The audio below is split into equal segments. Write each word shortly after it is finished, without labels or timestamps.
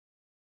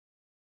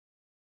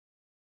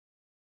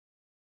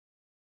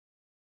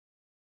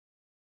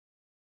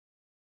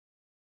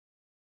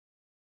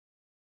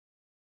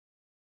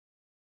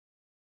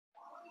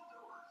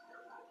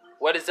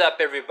What is up,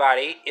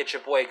 everybody? It's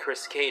your boy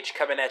Chris Cage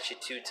coming at you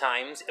 2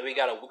 times, and we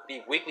got a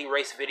weekly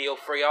race video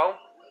for y'all.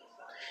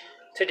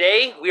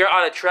 Today we are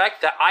on a track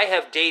that I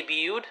have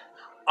debuted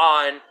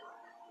on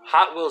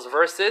Hot Wheels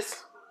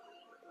Versus.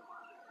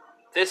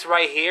 This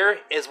right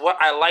here is what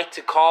I like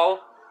to call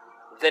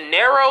the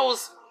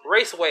Narrows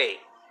Raceway.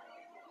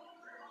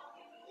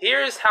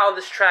 Here's how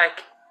this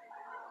track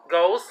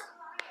goes.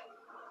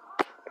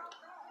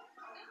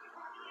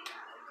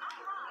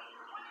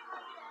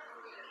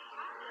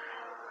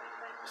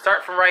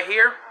 Start from right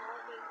here,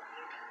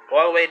 go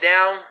all the way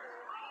down,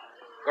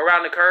 go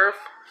around the curve.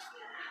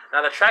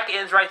 Now the track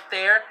ends right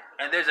there,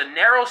 and there's a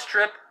narrow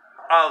strip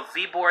of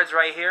V-boards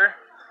right here.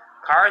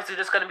 Cars are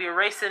just going to be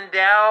racing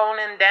down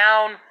and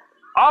down,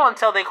 all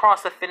until they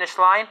cross the finish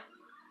line.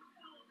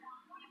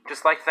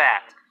 Just like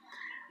that.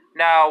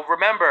 Now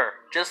remember,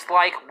 just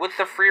like with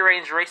the free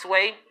range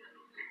raceway,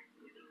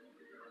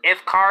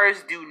 if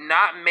cars do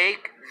not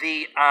make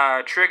the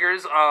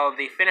triggers of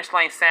the finish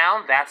line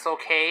sound, that's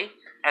okay,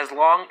 as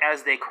long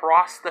as they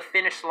cross the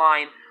finish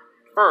line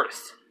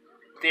first.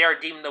 They are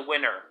deemed the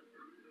winner.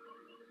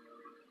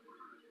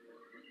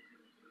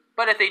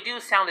 But if they do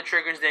sound the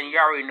triggers, then you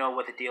already know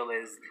what the deal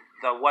is.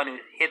 The one who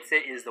hits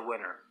it is the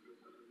winner.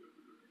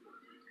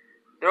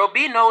 There will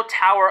be no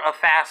Tower of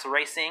Fast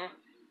Racing.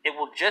 It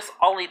will just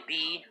only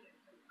be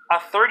a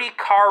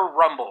 30-car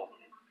rumble.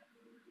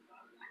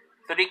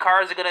 30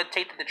 cars are going to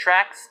take to the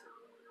tracks,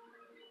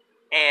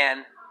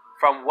 and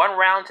from one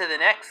round to the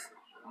next,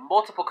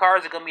 multiple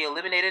cars are going to be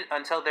eliminated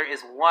until there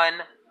is one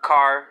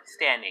car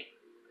standing.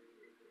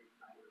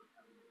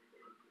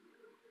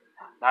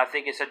 Now I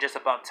think it's just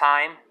about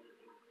time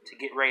to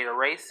get ready to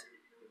race,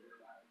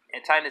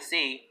 and time to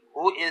see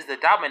who is the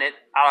dominant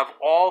out of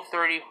all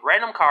 30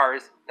 random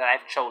cars that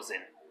I've chosen.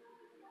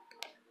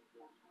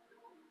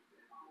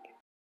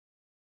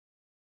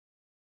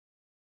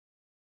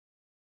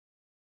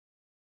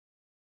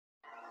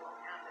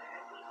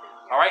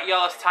 Alright,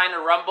 y'all, it's time to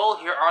rumble.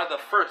 Here are the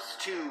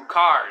first 2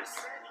 cars.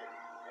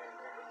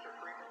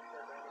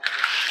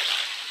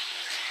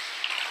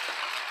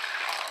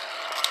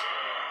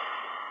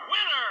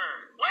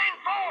 Winner, lane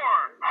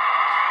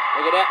 4.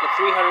 Look at that, the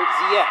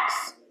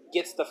 300ZX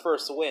gets the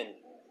first win.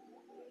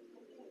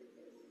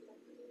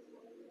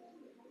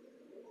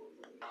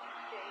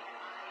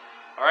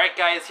 Alright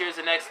guys, here's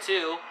the next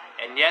 2.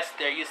 And yes,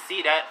 there you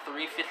see that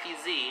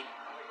 350Z.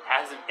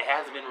 It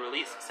hasn't been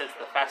released since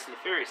the Fast and the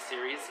Furious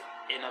series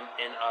in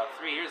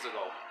 3 years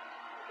ago.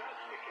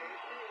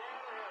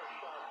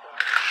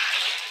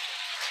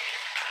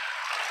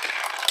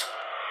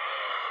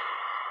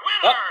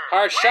 Winner,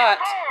 hard shot,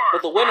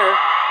 but the winner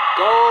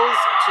goes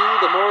to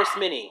the Morris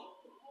Mini.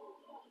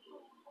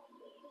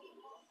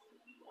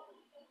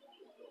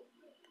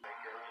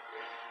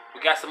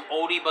 We got some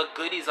oldie but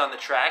goodies on the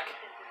track.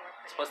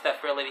 Plus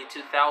that Fairlady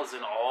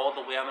 2000 all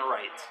the way on the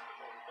right.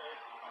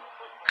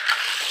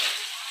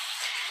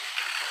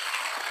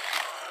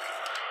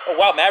 Oh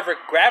wow, Maverick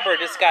Grabber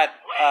just got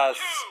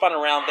spun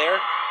around there.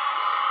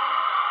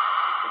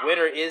 The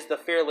winner is the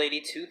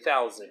Fairlady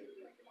 2000.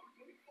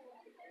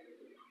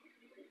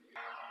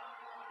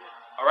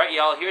 Alright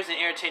y'all, here's an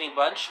entertaining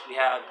bunch. We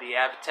have the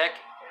Avtech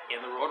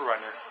and the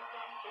Roadrunner.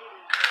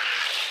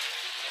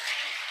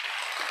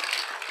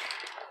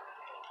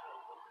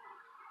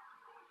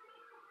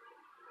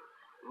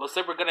 Looks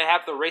like we're going to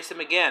have to race him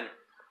again.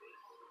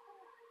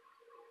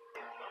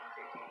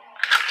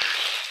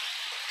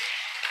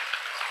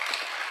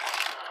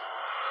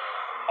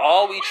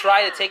 Oh, we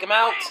try to take him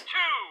out.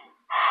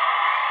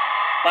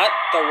 But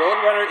the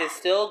Roadrunner is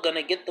still going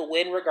to get the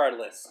win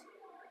regardless.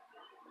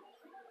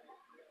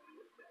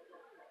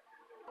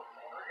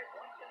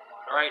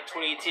 Alright,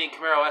 2018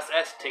 Camaro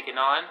SS taking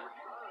on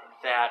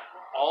that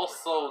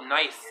also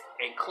nice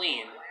and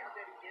clean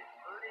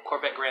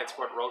Corvette Grand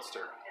Sport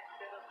Roadster.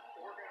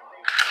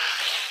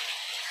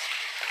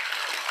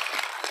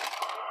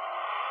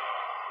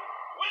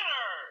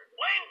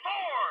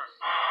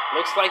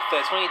 Looks like the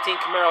 2018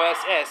 Camaro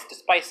SS,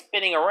 despite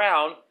spinning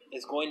around,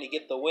 is going to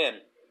get the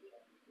win.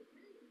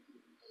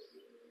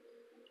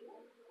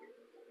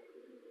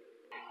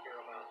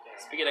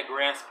 Speaking of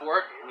Grand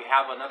Sport, we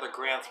have another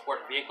Grand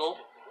Sport vehicle,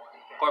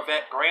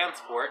 Corvette Grand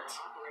Sport,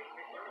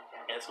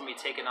 and it's going to be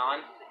taking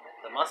on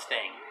the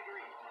Mustang.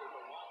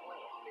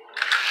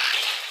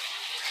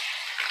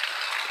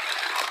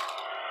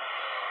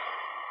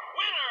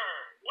 Winner,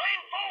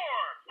 lane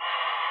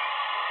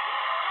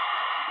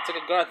 4. It took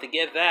a gun to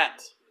give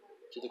that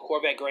to the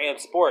Corvette Grand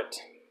Sport.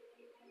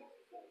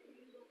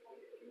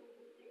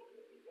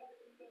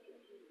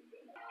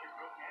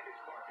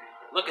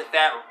 Look at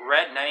that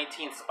red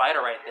 19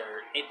 Spider right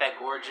there. Ain't that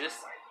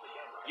gorgeous?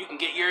 You can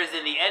get yours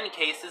in the end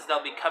cases.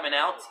 They'll be coming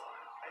out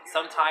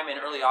sometime in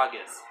early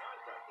August.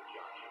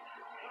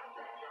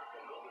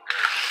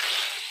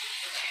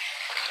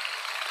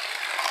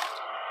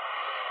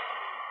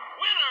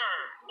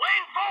 Winner,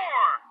 lane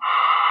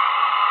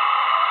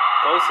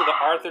 4. Goes to the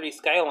R30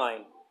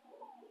 Skyline.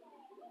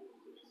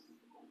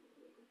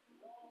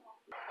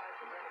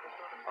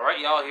 Alright,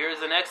 y'all, here's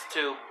the next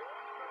 2.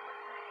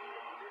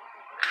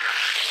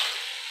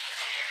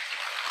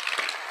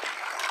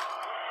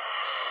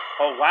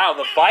 Oh wow,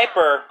 the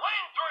Viper.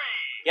 Lane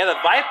 3. Yeah, the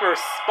Viper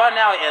spun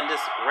out and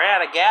just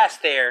ran out of gas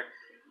there,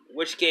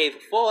 which gave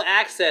full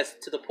access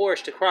to the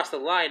Porsche to cross the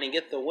line and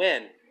get the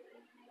win.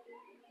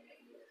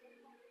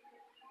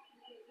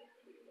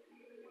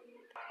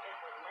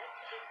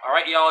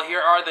 Alright, y'all, here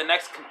are the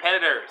next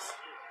competitors.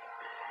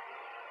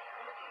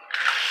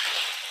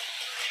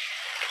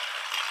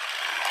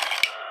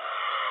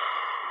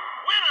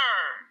 Winner,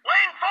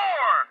 lane 4.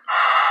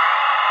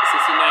 The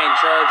 69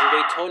 Charger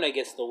Daytona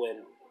gets the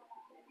win.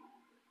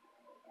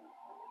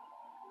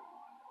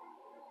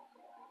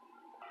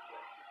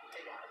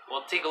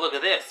 Well, take a look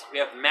at this. We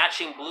have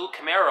matching blue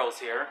Camaros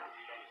here.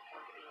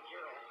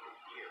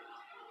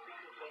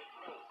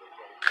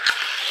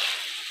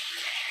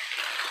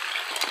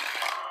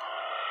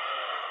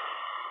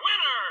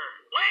 Winner,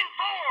 lane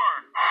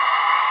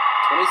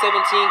 4.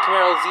 2017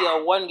 Camaro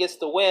ZL1 gets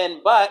the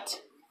win,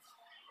 but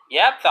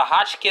yep, the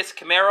Hotchkiss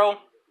Camaro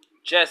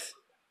just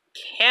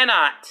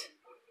cannot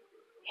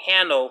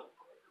handle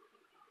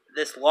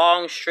this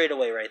long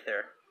straightaway right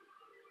there.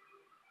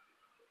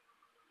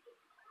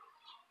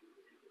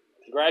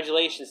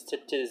 Congratulations to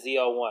the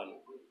ZL1.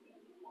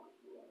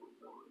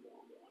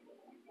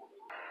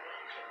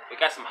 We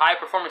got some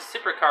high-performance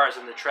supercars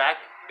in the track.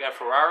 We got a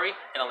Ferrari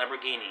and a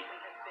Lamborghini.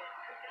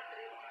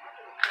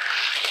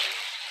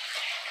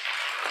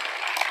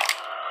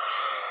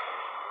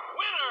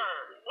 Winner,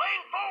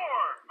 lane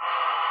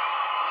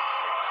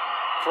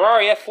 4.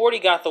 Ferrari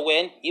F40 got the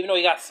win, even though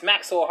he got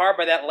smacked so hard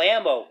by that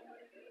Lambo.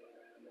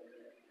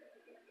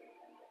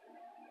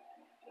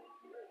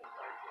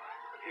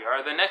 Here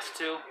are the next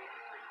two.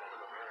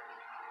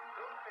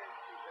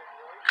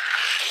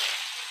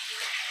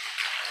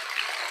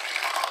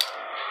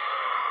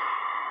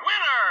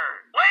 Winner,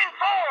 lane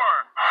 4.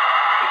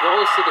 It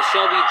goes to the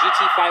Shelby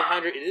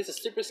GT500. Is this a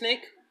Super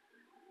Snake?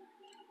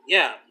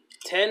 Yeah,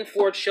 10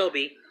 Ford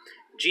Shelby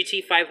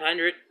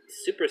GT500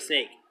 Super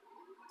Snake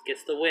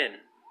gets the win.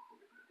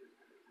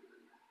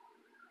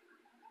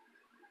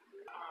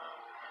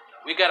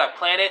 We got a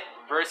planet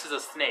versus a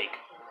snake.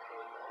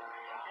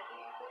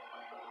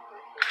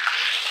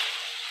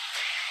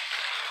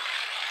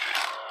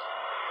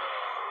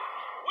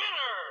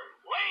 Winner,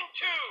 lane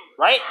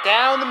 2. Right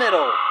down the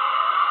middle.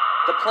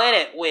 The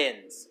planet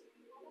wins.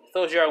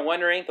 For those of you are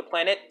wondering, the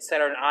planet,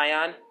 Saturn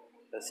Ion,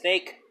 the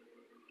snake,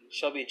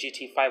 Shelby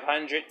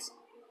GT500s.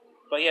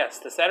 But yes,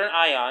 the Saturn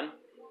Ion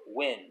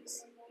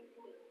wins.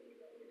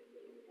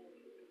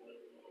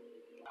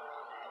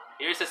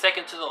 Here's the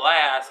second to the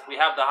last. We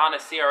have the Honda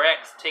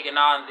CRX taking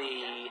on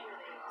the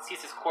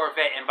C6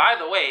 Corvette. And by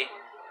the way,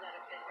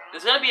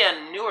 there's going to be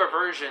a newer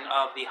version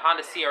of the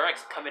Honda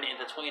CRX coming in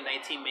the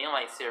 2019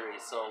 Mainline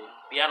Series. So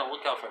be on the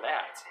lookout for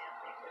that.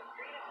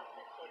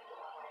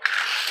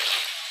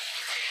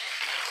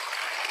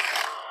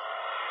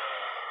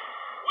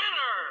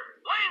 Winner,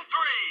 lane 3.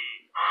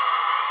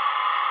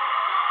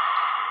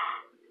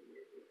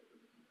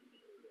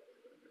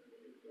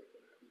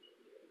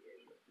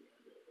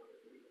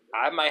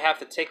 I might have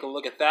to take a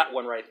look at that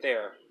one right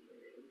there.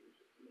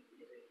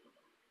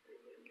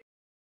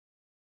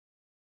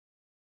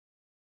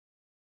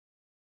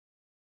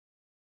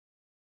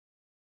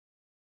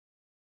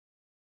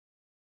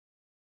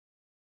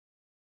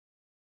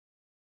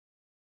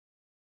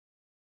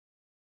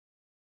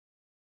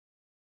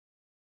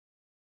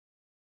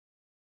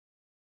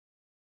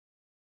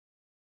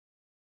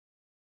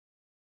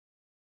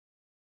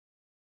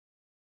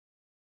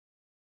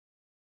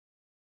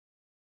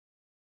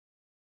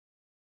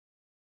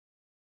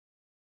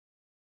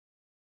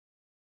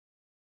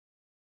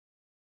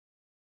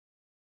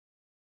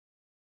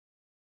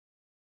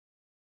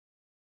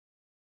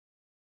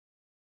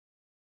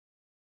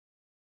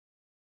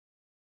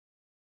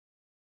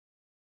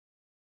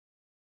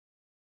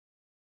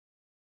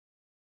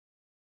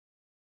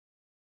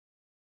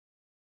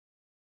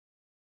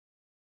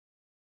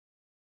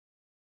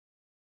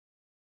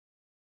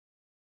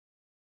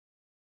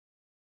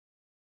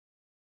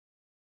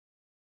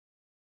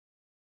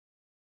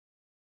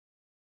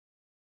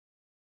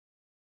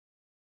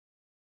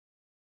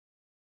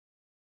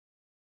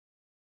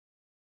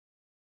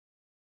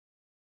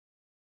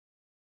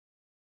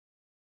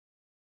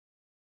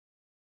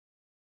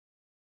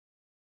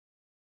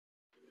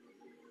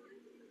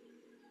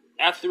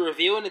 After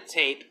reviewing the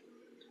tape,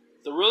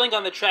 the ruling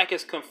on the track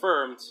is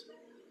confirmed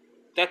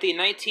that the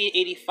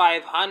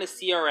 1985 Honda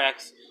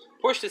CRX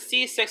pushed the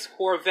C6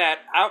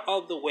 Corvette out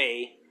of the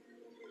way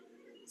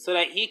so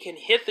that he can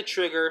hit the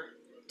trigger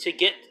to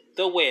get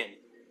the win.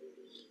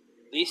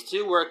 These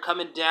two were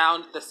coming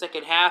down the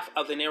second half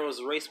of the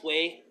Narrows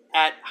Raceway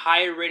at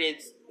high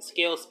rated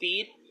scale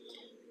speed,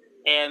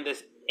 and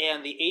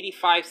the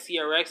 85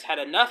 CRX had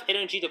enough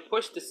energy to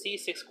push the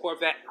C6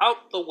 Corvette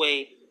out the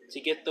way to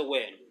get the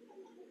win.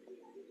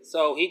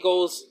 So he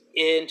goes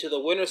into the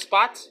winner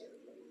spot,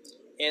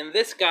 and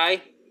this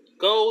guy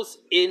goes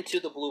into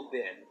the blue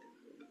bin.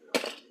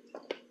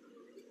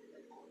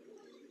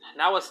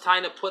 Now it's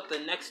time to put the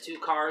next two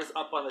cars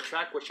up on the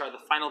track, which are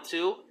the final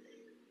two.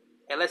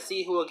 And let's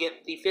see who will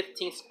get the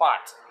 15th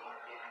spot.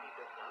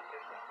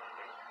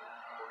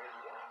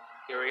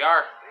 Here we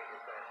are.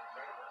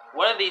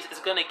 One of these is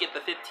going to get the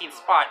 15th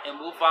spot and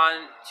move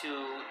on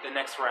to the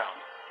next round.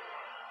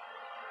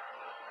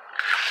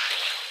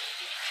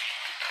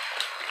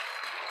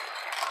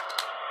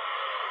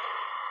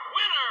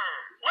 Winner,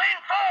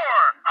 lane 4.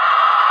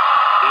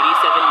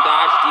 87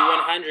 Dodge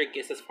D100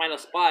 gets its final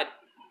spot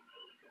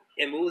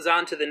and moves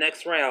on to the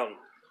next round.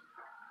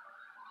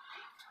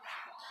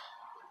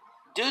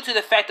 Due to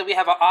the fact that we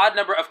have an odd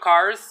number of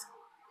cars,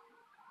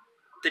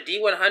 the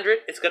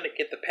D100 is going to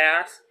get the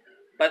pass,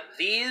 but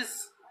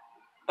these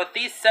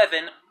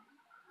 7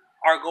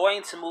 are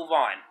going to move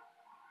on.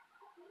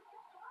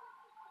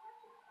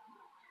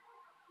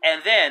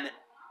 And then,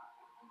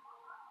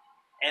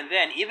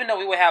 even though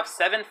we will have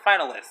 7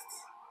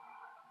 finalists,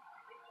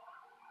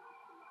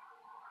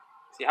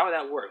 see, how would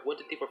that work? 1,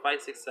 2, 3, 4,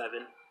 5, 6,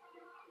 7.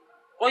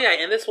 Oh yeah,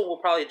 and this one will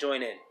probably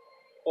join in.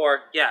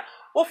 Or, yeah,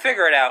 we'll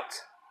figure it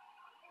out.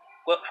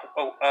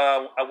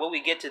 When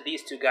we get to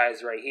these 2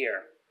 guys right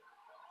here.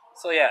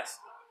 So yes,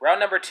 round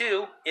number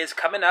 2 is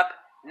coming up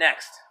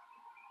next.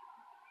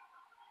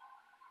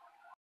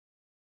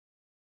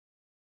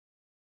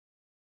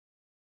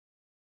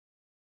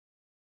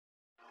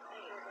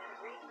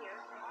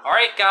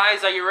 Alright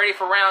guys, are you ready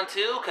for round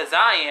 2? Because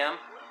I am.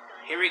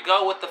 Here we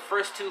go with the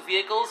first 2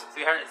 vehicles,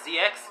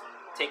 300ZX,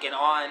 taking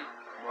on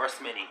Morris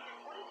Mini.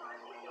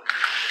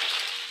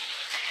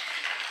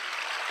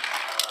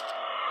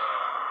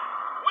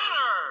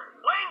 Winner,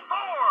 lane 4.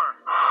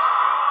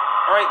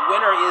 Alright,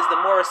 winner is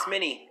the Morris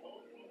Mini.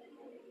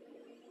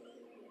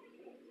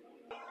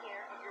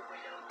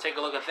 Take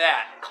a look at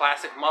that.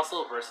 Classic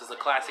muscle versus a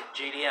classic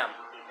JDM.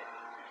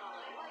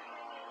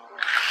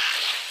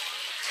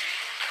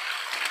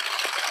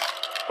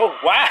 Oh,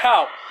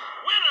 wow!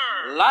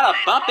 Winner, A lot of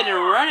lane bumping 4.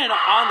 and running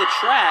on the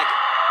track.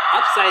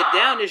 Upside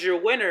down is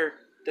your winner,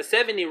 the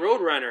 70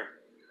 Roadrunner.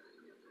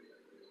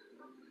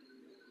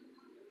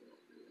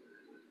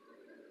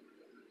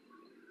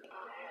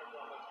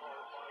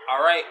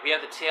 Alright, we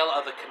have the tail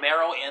of the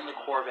Camaro and the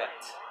Corvette.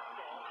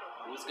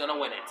 Who's gonna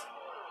win it?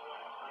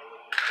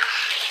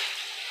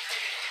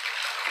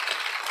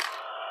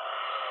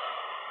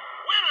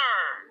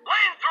 Winner,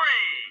 lane 3.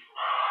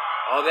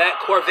 Oh, that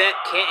Corvette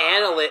can't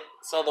handle it.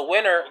 So the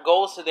winner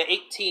goes to the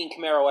 18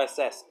 Camaro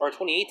SS, or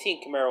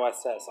 2018 Camaro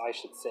SS, I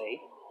should say.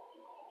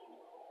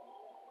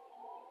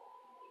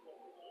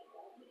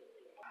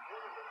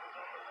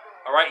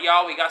 Alright,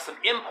 y'all, we got some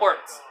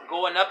imports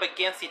going up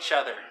against each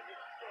other.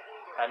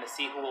 Time to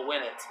see who will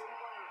win it.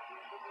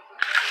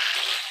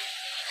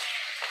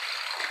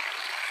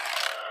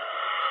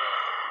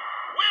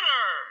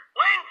 Winner,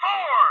 lane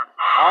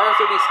 4.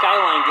 R30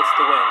 Skyline gets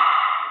the win.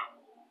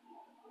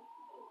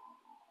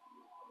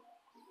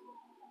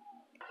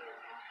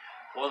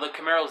 Will the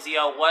Camaro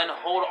ZL1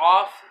 hold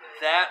off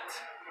that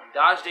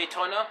Dodge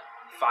Daytona?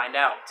 Find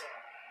out.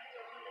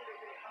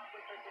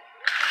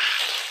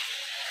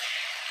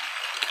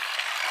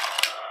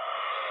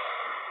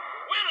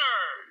 Winner,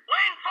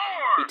 lane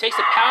 4. He takes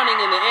a pounding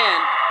in the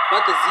end,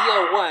 but the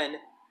ZL1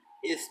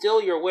 is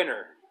still your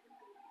winner.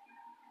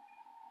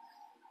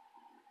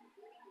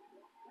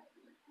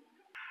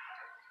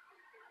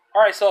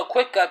 Alright, so a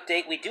quick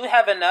update. We do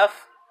have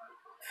enough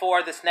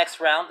for this next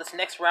round. This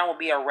next round will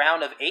be a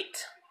round of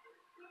 8.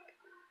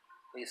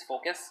 Please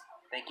focus.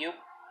 Thank you.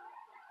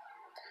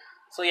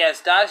 So yes,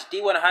 Dodge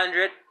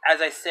D100, as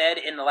I said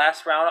in the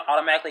last round,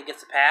 automatically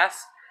gets a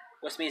pass,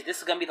 which means this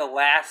is going to be the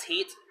last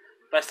heat.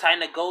 But it's time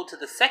to go to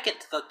the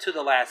second to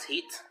the last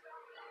heat,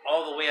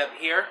 all the way up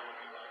here.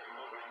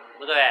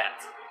 Look at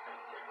that.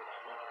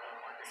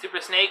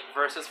 Super Snake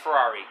versus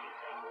Ferrari.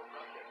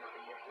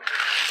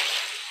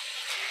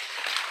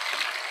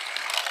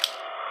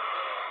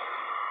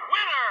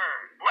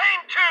 Winner,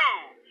 lane 2.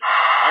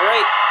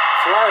 Alright,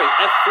 Ferrari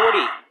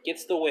F40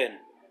 gets the win.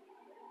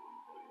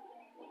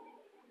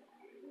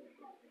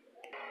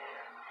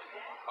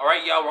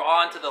 Alright, y'all, we're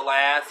on to the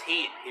last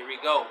heat. Here we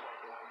go.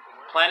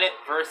 Planet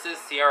versus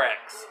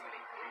CRX.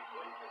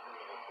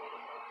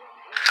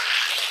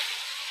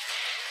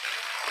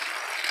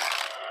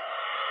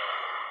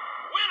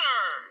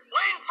 Winner,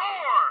 lane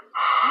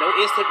 4. No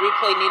instant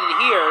replay needed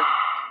here.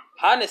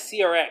 Honda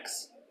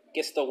CRX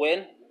gets the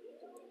win.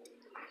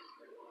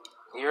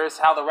 Here's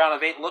how the round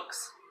of 8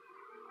 looks.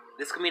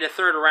 This could be the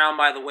 3rd round,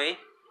 by the way.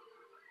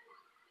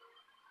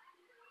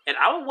 And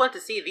I would want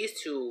to see these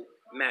 2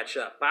 match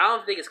up, but I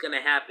don't think it's going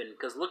to happen,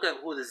 because look at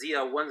who the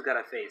ZL1's got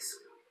to face.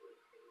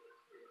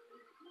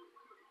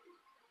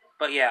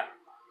 But yeah,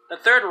 the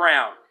 3rd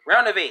round,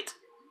 round of 8,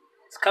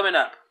 is coming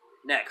up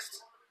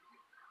next.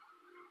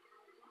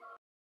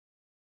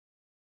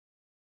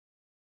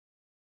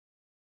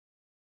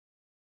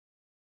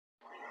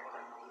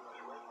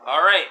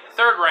 Alright,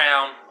 3rd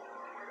round.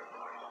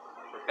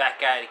 We're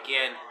back at it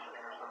again.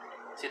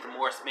 See if the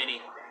Morris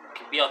Mini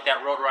can beat out that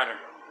Roadrunner.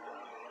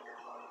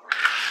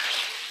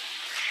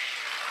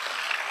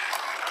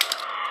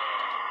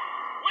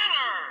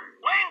 Winner,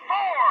 lane 4.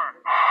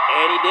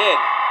 And he did.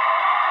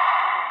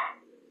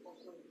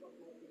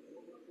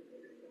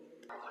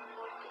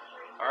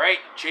 Alright,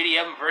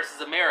 JDM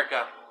versus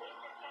America.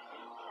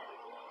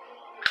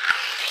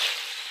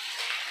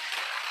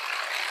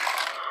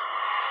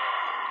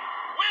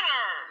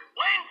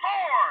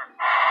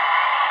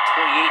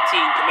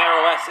 2018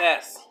 Camaro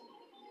SS.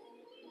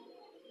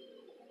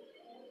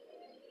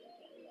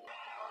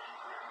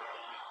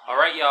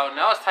 Alright, y'all,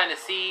 now it's time to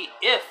see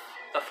if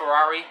the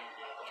Ferrari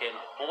can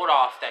hold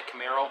off that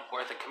Camaro,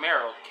 or if the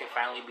Camaro can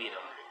finally beat him.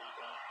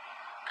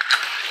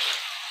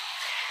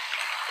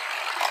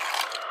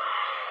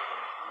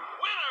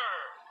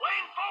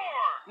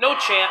 No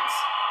chance.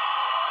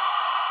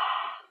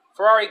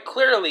 Ferrari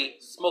clearly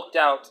smoked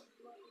out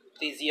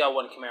the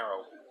ZL1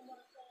 Camaro.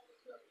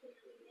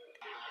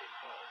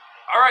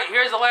 Alright,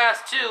 here's the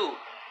last two.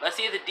 Let's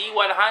see if the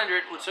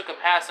D100, who took a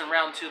pass in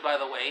round 2, by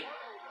the way,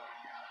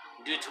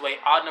 due to an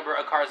odd number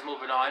of cars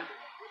moving on,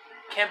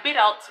 can beat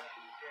out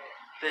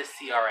this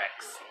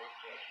CRX.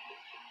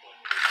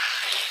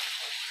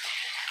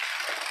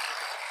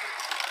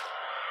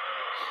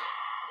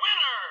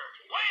 Winner,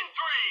 lane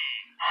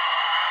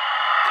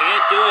 3.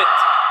 Can't do it.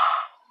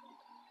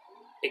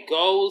 It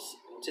goes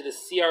to the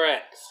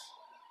CRX.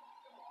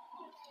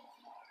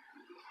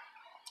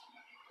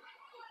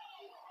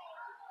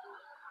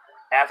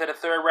 After the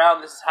third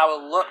round, this is how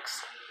it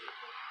looks.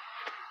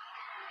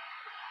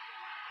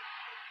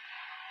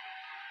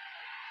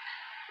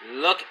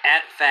 Look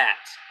at that.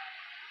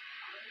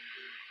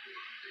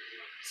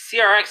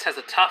 CRX has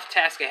a tough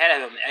task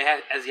ahead of him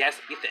as he has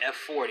to beat the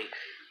F40.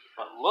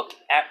 But look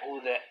at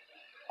who the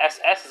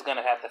SS is going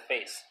to have to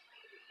face.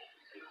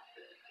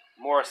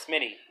 Morris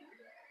Smitty.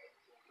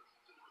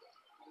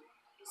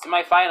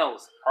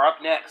 Semifinals are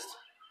up next.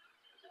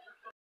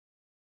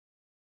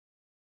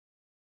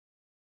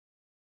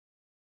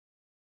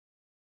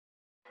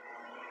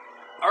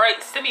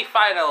 Alright,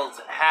 semifinals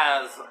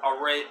has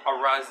already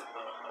arisen.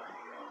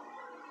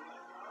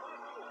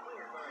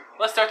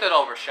 Let's start that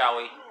over, shall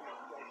we?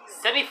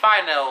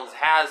 Semifinals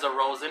has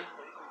arisen.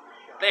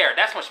 There,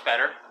 that's much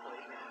better.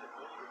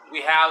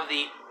 We have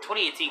the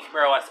 2018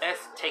 Camaro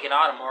SS taking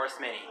on Morris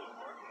Smitty.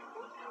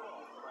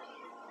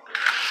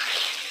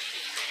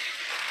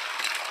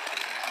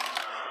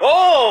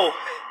 Oh!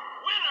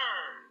 Winner,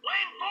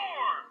 lane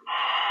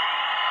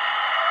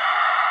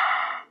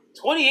 4.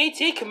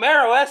 2018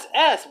 Camaro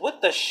SS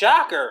with the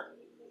shocker.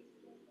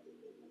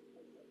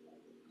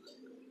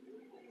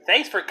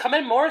 Thanks for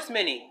coming, Morris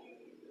Smitty.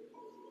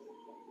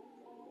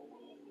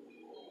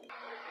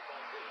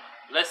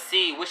 Let's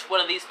see which one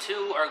of these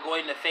two are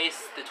going to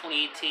face the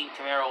 2018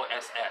 Camaro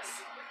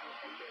SS.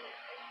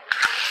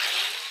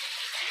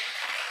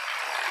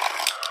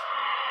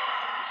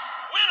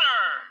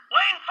 Winner,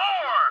 lane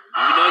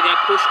 4. Even though he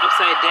got pushed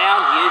upside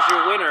down, he is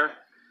your winner.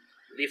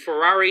 The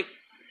Ferrari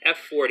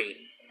F40.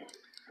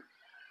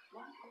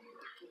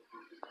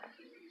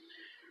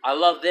 I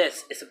love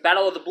this. It's a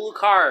battle of the blue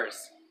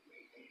cars.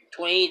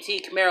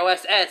 2018 Camaro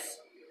SS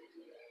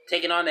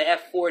taking on the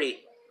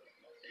F40.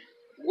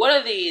 One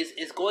of these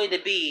is going to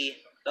be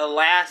the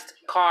last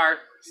car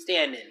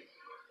standing.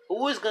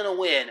 Who is going to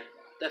win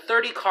the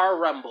 30-car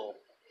rumble?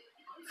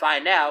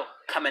 Find out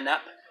coming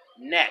up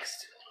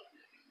next.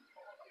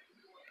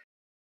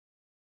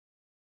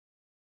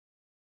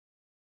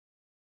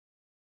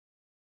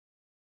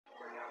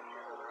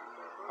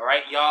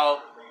 Alright, y'all.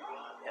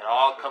 It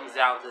all comes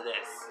down to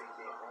this.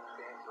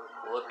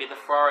 Will it be the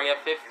Ferrari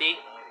F50?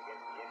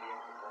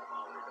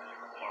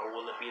 Or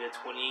will it be the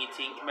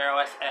 2018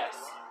 Camaro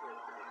SS?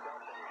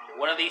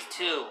 One of these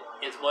two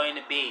is going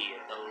to be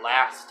the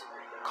last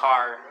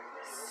car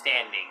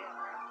standing.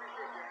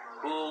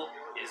 Who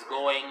is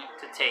going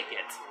to take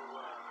it?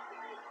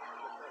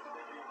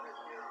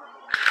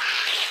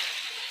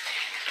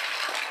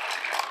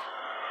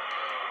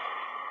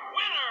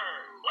 Winner,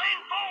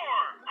 lane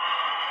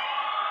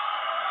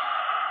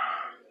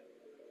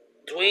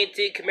 4.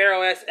 2018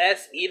 Camaro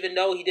SS, even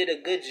though he did a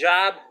good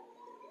job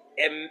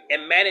and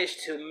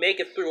managed to make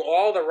it through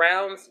all the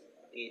rounds,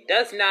 he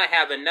does not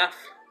have enough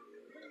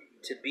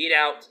to beat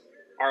out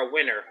our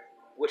winner,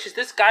 which is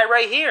this guy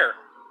right here.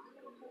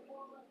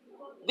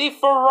 The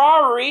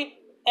Ferrari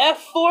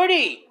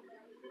F40.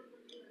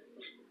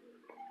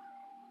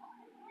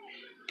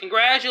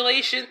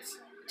 Congratulations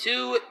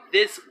to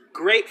this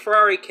great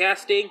Ferrari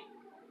casting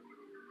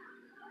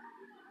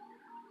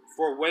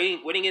for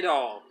winning it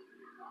all.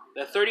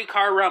 The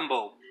 30-car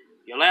rumble.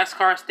 Your last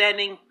car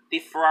standing, the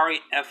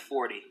Ferrari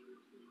F40.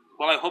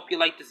 Well, I hope you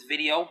liked this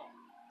video.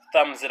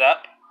 Thumbs it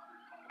up.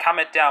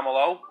 Comment down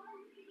below.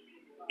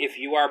 If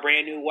you are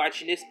brand new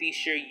watching this, be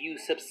sure you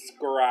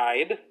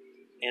subscribe.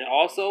 And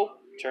also,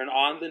 turn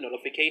on the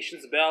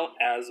notifications bell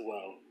as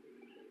well.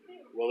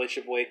 Well, it's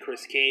your boy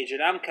Chris Cage,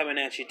 and I'm coming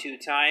at you 2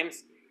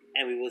 times.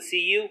 And we will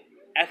see you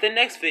at the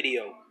next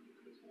video.